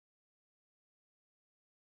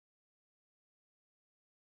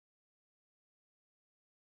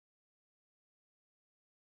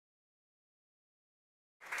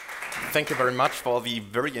thank you very much for the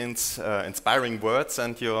very inspiring words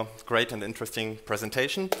and your great and interesting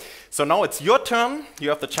presentation. So now it's your turn. You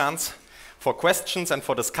have the chance for questions and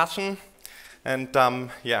for discussion. And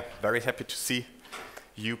yeah, very happy to see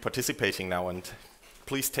you participating now. And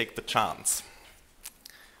please take the chance.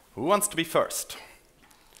 Who wants to be first?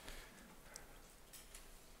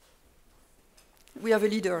 We have a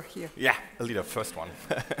leader here. Yeah, a leader, first one.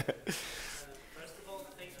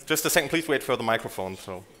 Just a second, please wait for the microphone.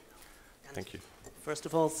 So, thank you. First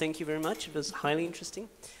of all, thank you very much. It was highly interesting.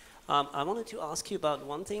 I wanted to ask you about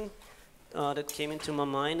one thing that came into my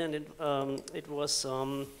mind, and it was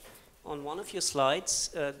on one of your slides.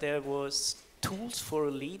 There was tools for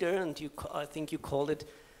a leader, and I think you called it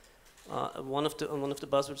one of the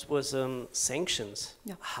buzzwords was sanctions.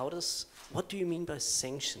 Yeah. What do you mean by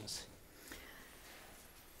sanctions?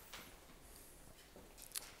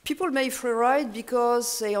 People may free ride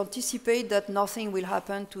because they anticipate that nothing will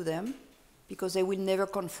happen to them, because they will never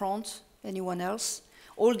confront anyone else.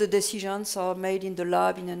 All the decisions are made in the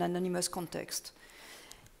lab in an anonymous context.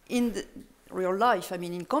 In the real life, I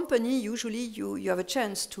mean, in company, usually you have a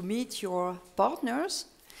chance to meet your partners,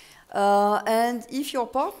 and if your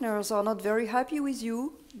partners are not very happy with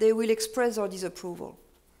you, they will express their disapproval.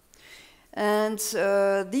 And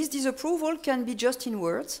this disapproval can be just in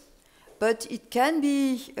words, but it can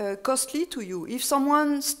be costly to you. If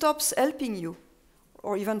someone stops helping you,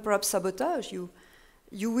 or even perhaps sabotage you,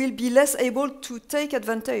 you will be less able to take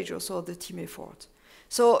advantage also of the team effort.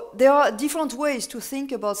 So there are different ways to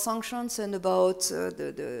think about sanctions and about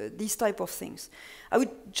these type of things. I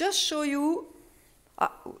would just show you,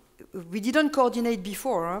 we didn't coordinate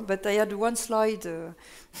before, but I had one slide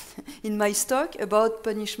in my stock about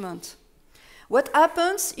punishment. What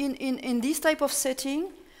happens in this type of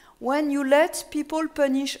setting when you let people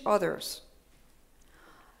punish others?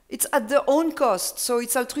 It's at their own cost, so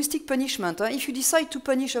it's altruistic punishment. If you decide to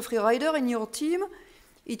punish a free rider in your team,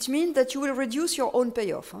 it means that you will reduce your own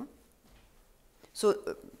payoff. So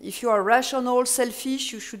if you are rational,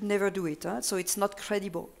 selfish, you should never do it. So it's not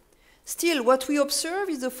credible. Still, what we observe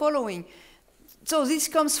is the following. So this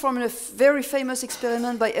comes from a very famous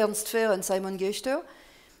experiment by Ernst Fehr and Simon Gechter.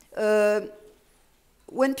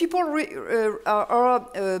 When people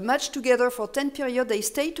are matched together for 10 periods, they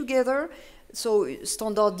stay together, so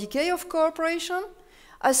standard decay of cooperation.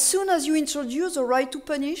 As soon as you introduce the right to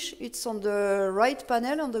punish, it's on the right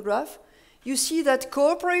panel on the graph, you see that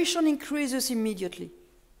cooperation increases immediately.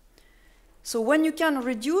 So when you can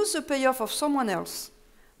reduce the payoff of someone else,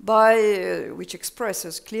 by which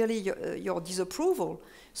expresses clearly your disapproval,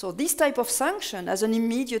 so this type of sanction has an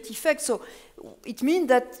immediate effect. So it means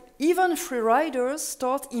that even free riders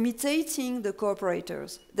start imitating the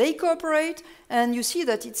cooperators. They cooperate, and you see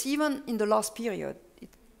that it's even in the last period.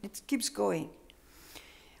 It keeps going.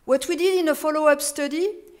 What we did in a follow-up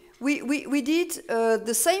study, we did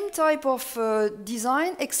the same type of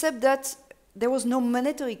design, except that there was no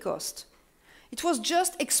monetary cost. It was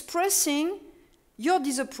just expressing your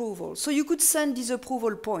disapproval. So you could send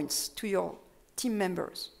disapproval points to your team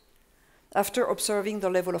members after observing the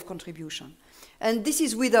level of contribution. And this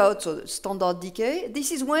is without standard decay.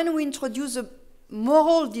 This is when we introduce a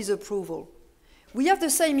moral disapproval. We have the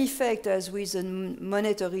same effect as with the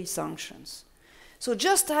monetary sanctions. So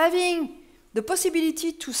just having the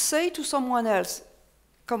possibility to say to someone else,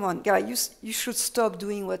 come on, guy, you should stop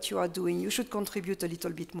doing what you are doing. You should contribute a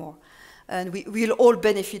little bit more. And we'll all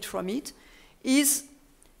benefit from it, is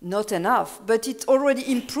not enough, but it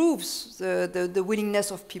already improves the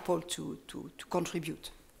willingness of people to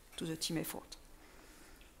contribute to the team effort.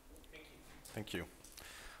 Thank you.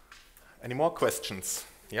 Any more questions?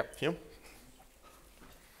 Yep, here.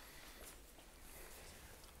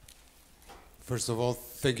 First of all,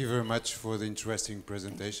 thank you very much for the interesting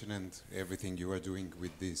presentation and everything you are doing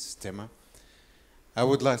with this tema. I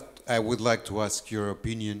would like to ask your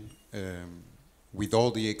opinion, with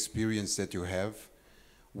all the experience that you have,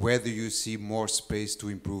 where do you see more space to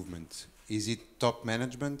improvement? Is it top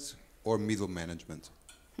management or middle management?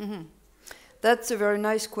 Mm-hmm. That's a very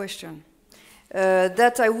nice question.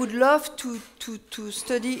 That I would love to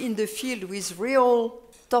study in the field with real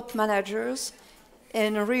top managers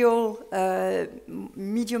and real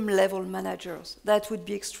medium-level managers. That would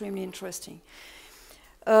be extremely interesting.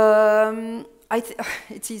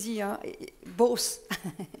 It's easy, both,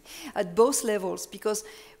 at both levels, because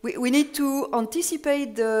we need to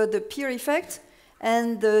anticipate the peer effect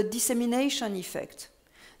and the dissemination effect.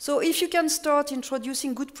 So if you can start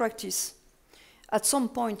introducing good practice at some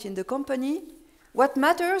point in the company, what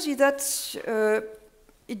matters is that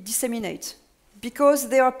it disseminates, because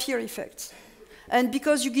there are peer effects, and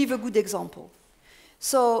because you give a good example.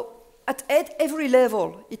 So at every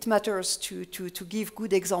level, it matters to give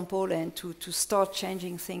good example and to start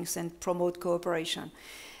changing things and promote cooperation.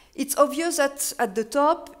 It's obvious that at the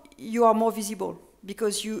top, you are more visible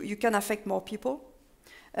because you can affect more people.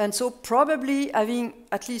 And so probably having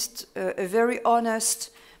at least a very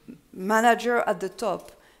honest manager at the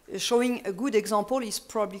top showing a good example is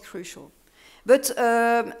probably crucial. But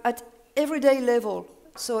at everyday level,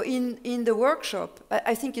 so in the workshop,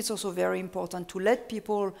 I think it's also very important to let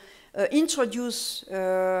people introduce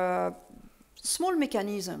small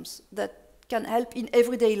mechanisms that can help in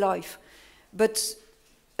everyday life. But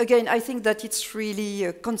again, I think that it's really,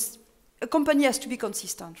 a company has to be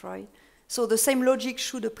consistent, right? So the same logic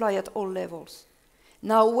should apply at all levels.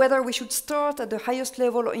 Now, whether we should start at the highest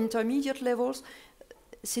level or intermediate levels,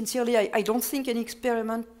 sincerely, I don't think any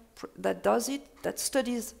experiment that does it, that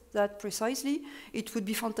studies that precisely. It would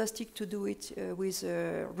be fantastic to do it with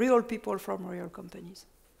real people from real companies.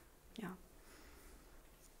 Yeah.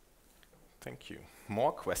 Thank you.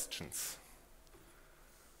 More questions?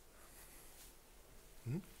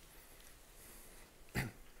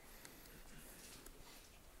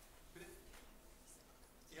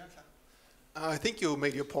 I think you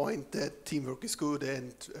made your point that teamwork is good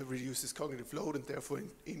and reduces cognitive load and therefore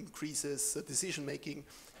increases decision making.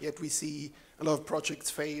 Yet we see a lot of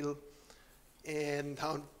projects fail. And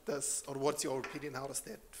how does, or what's your opinion? How does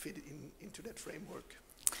that fit into that framework?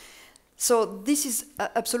 So this is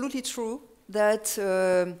absolutely true that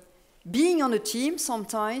being on a team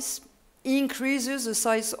sometimes increases the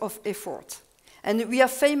size of effort. And we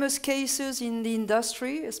have famous cases in the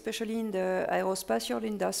industry, especially in the aerospatial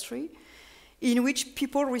industry, in which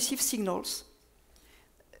people receive signals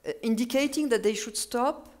indicating that they should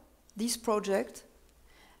stop this project,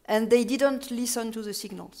 and they didn't listen to the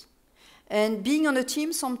signals. And being on a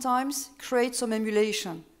team sometimes creates some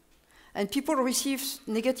emulation. And people receive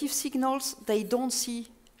negative signals, they don't see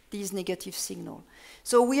these negative signals.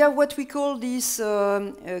 So we have what we call this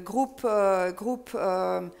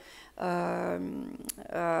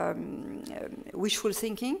wishful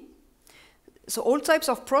thinking. So all types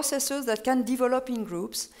of processes that can develop in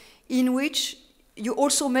groups in which you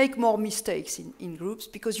also make more mistakes in groups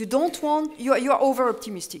because you don't want, you are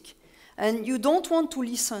over-optimistic. And you don't want to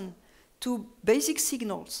listen to basic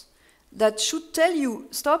signals that should tell you,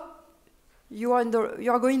 stop, you are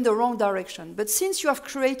going the wrong direction. But since you have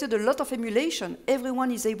created a lot of emulation,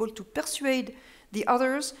 everyone is able to persuade the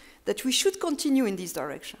others that we should continue in this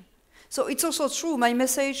direction. So it's also true, my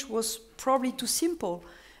message was probably too simple,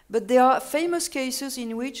 but there are famous cases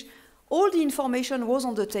in which all the information was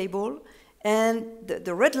on the table and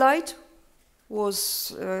the red light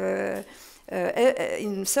was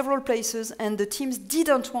in several places and the teams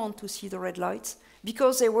didn't want to see the red lights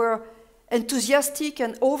because they were enthusiastic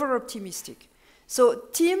and over-optimistic. So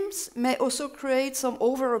teams may also create some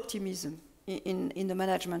over-optimism in the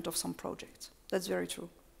management of some projects. That's very true.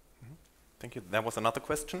 Mm-hmm. Thank you. There was another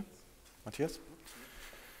question. Matthias?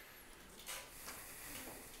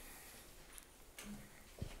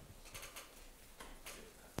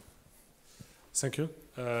 Thank you.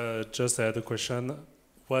 Just I had a question.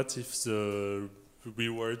 What if the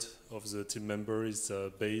reward of the team member is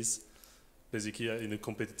based basically in a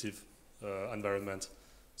competitive environment?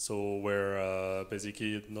 So where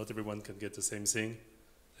basically not everyone can get the same thing,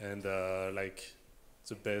 and like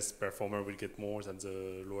the best performer will get more than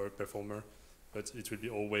the lower performer, but it will be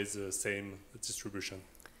always the same distribution.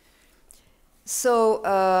 So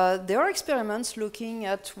there are experiments looking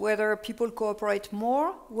at whether people cooperate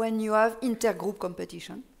more when you have intergroup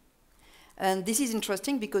competition. And this is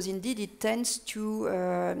interesting because indeed it tends to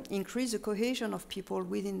increase the cohesion of people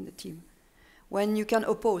within the team when you can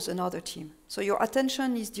oppose another team. So your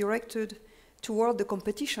attention is directed toward the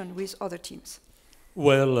competition with other teams.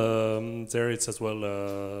 Well, there it's as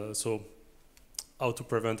well, so how to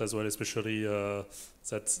prevent as well, especially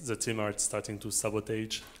that the team are starting to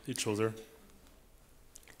sabotage each other.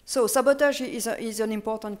 So sabotage is an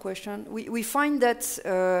important question. We find that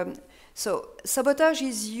so sabotage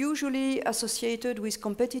is usually associated with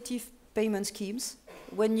competitive payment schemes.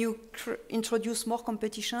 When you introduce more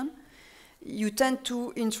competition, you tend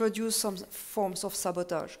to introduce some forms of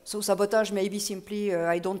sabotage. So sabotage may be simply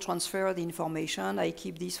I don't transfer the information, I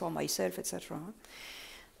keep this for myself, etc.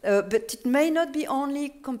 But it may not be only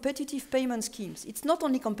competitive payment schemes. It's not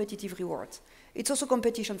only competitive rewards. It's also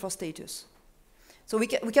competition for status. So we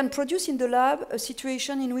can produce in the lab a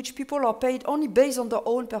situation in which people are paid only based on their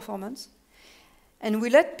own performance, and we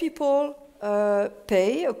let people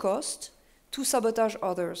pay a cost to sabotage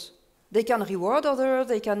others. They can reward others,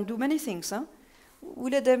 they can do many things. Huh?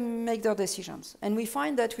 We let them make their decisions. And we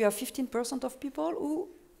find that we have 15% of people who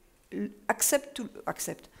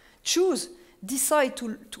decide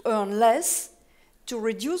to earn less to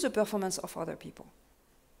reduce the performance of other people.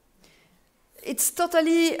 It's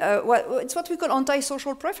totally, it's what we call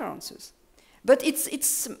anti-social preferences. But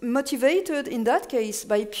it's motivated in that case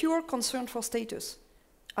by pure concern for status.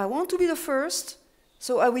 I want to be the first,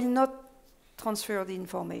 so I will not transfer the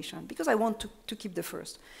information because I want to keep the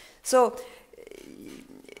first. So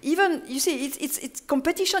even, you see, it's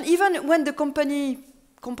competition, even when the company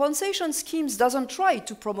compensation schemes doesn't try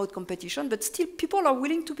to promote competition, but still people are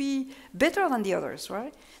willing to be better than the others,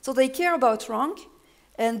 right? So they care about rank,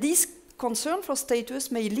 and this concern for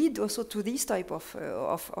status may lead also to this type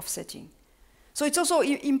of setting. So it's also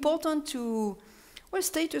important to, well,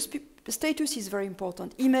 status is very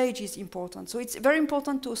important, image is important. So it's very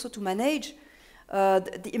important also to manage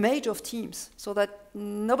the image of teams so that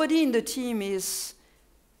nobody in the team is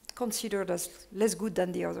considered as less good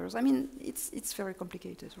than the others. I mean, it's very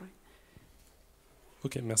complicated, right?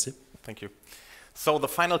 Okay, merci. Thank you. So the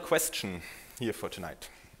final question here for tonight,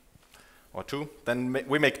 or two, then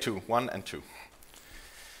we make two, 1 and 2.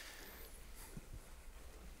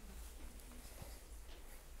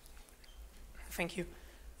 Thank you.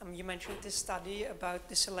 You mentioned this study about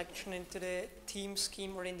the selection into the team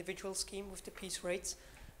scheme or individual scheme with the piece rates.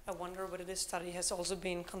 I wonder whether this study has also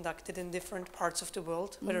been conducted in different parts of the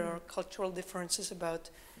world, whether there are cultural differences about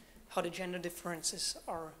how the gender differences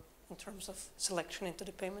are in terms of selection into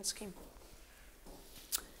the payment scheme.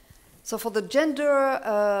 So for the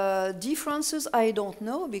gender differences, I don't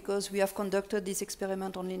know, because we have conducted this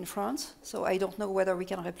experiment only in France. So I don't know whether we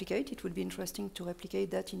can replicate. It would be interesting to replicate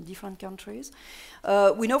that in different countries.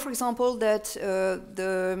 We know, for example, that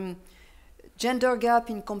the gender gap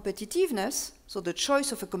in competitiveness, so the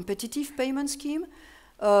choice of a competitive payment scheme,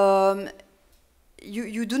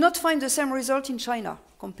 you do not find the same result in China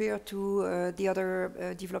compared to the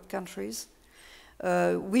other developed countries.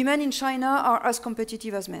 Women in China are as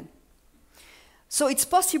competitive as men. So it's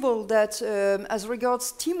possible that as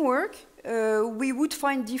regards teamwork, we would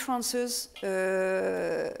find differences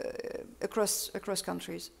across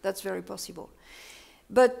countries. That's very possible.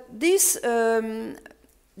 But this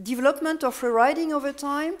development of rewriting over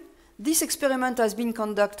time, this experiment has been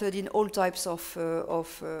conducted in all types of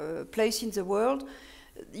places in the world.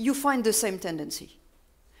 You find the same tendency.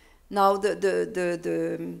 Now,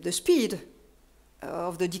 the speed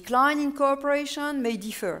of the decline in cooperation may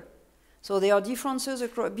differ. So there are differences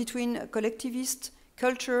between collectivist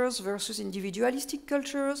cultures versus individualistic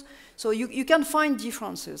cultures. So you can find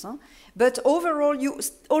differences. Huh? But overall, you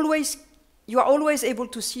are always able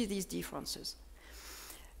to see these differences.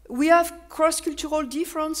 We have cross-cultural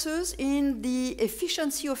differences in the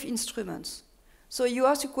efficiency of instruments. So you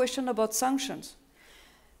asked a question about sanctions.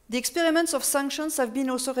 The experiments of sanctions have been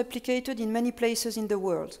also replicated in many places in the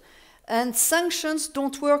world. And sanctions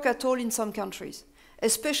don't work at all in some countries,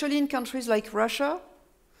 especially in countries like Russia,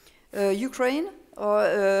 Ukraine, or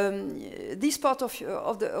this part of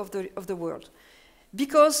the world.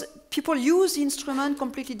 Because people use the instrument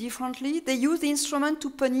completely differently. They use the instrument to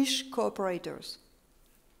punish cooperators.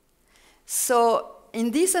 So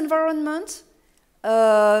in this environment,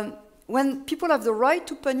 when people have the right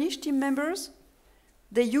to punish team members,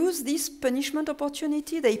 they use this punishment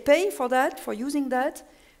opportunity, they pay for that, for using that,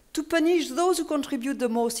 to punish those who contribute the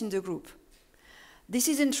most in the group. This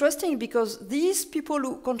is interesting because these people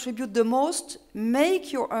who contribute the most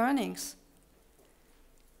make your earnings.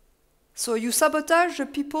 So you sabotage the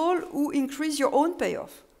people who increase your own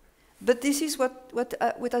payoff. But this is what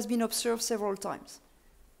has been observed several times.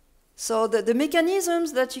 So the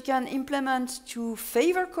mechanisms that you can implement to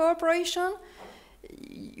favor cooperation,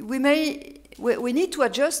 we need to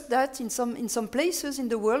adjust that in some places in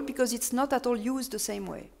the world because it's not at all used the same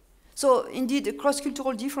way. So indeed, the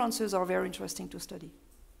cross-cultural differences are very interesting to study.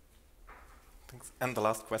 Thanks. And the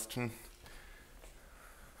last question.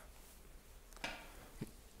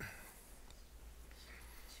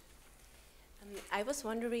 I was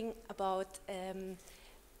wondering about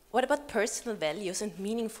what about personal values and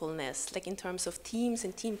meaningfulness, like in terms of teams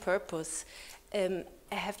and team purpose?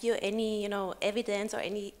 Have you any, evidence or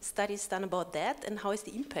any studies done about that, and how is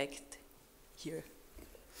the impact here?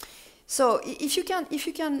 So, if you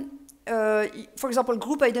can, for example,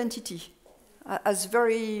 group identity, as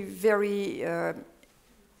very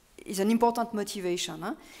is an important motivation,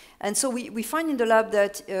 huh? And so we find in the lab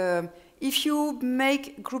that if you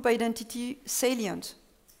make group identity salient,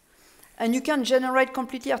 and you can generate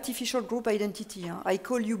completely artificial group identity. Huh? I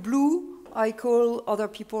call you blue, I call other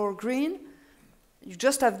people green. You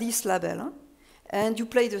just have this label, huh? And you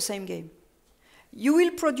play the same game. You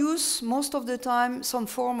will produce, most of the time, some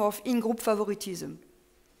form of in-group favoritism.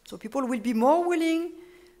 So people will be more willing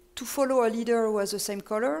to follow a leader who has the same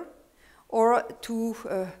color, or to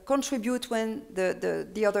contribute when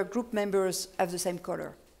the other group members have the same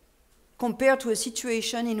color, compared to a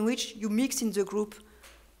situation in which you mix in the group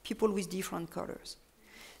people with different colors.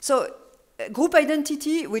 So group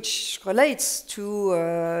identity, which relates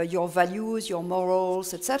to your values, your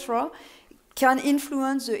morals, etc., can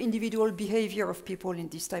influence the individual behavior of people in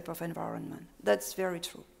this type of environment. That's very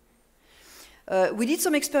true. We did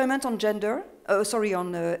some experiment on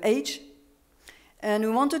on age, and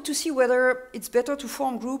we wanted to see whether it's better to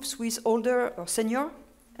form groups with older or senior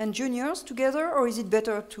and juniors together, or is it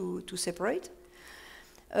better to separate?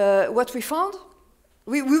 What we found,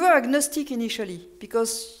 we were agnostic initially,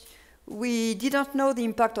 because we didn't know the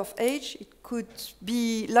impact of age. It could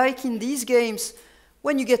be like in these games,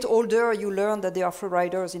 when you get older, you learn that there are free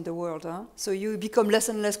riders in the world, so you become less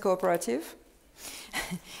and less cooperative.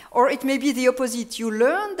 Or it may be the opposite. You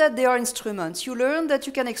learn that there are instruments. You learn that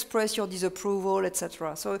you can express your disapproval,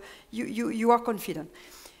 etc. So you are confident.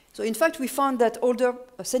 So in fact, we found that older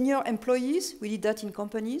senior employees, we did that in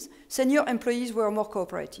companies, senior employees were more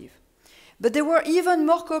cooperative. But they were even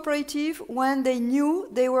more cooperative when they knew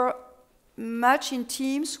they were matched in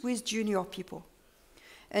teams with junior people.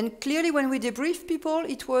 And clearly when we debriefed people,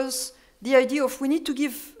 it was the idea of we need to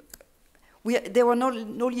give, there were no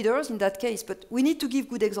leaders in that case, but we need to give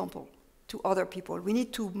good example to other people. We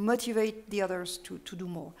need to motivate the others to do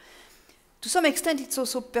more. To some extent, it's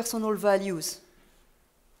also personal values.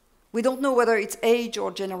 We don't know whether it's age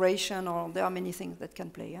or generation, or there are many things that can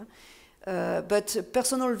play. But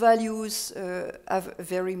personal values have a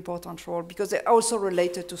very important role, because they're also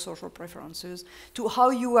related to social preferences, to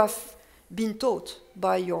how you have been taught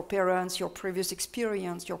by your parents, your previous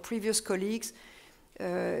experience, your previous colleagues,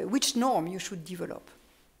 which norm you should develop.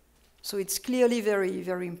 So it's clearly very,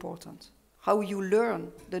 very important how you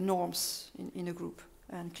learn the norms in a group.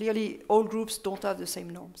 And clearly all groups don't have the same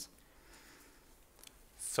norms.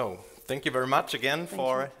 So, thank you very much again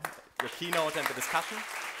for your keynote and the discussion.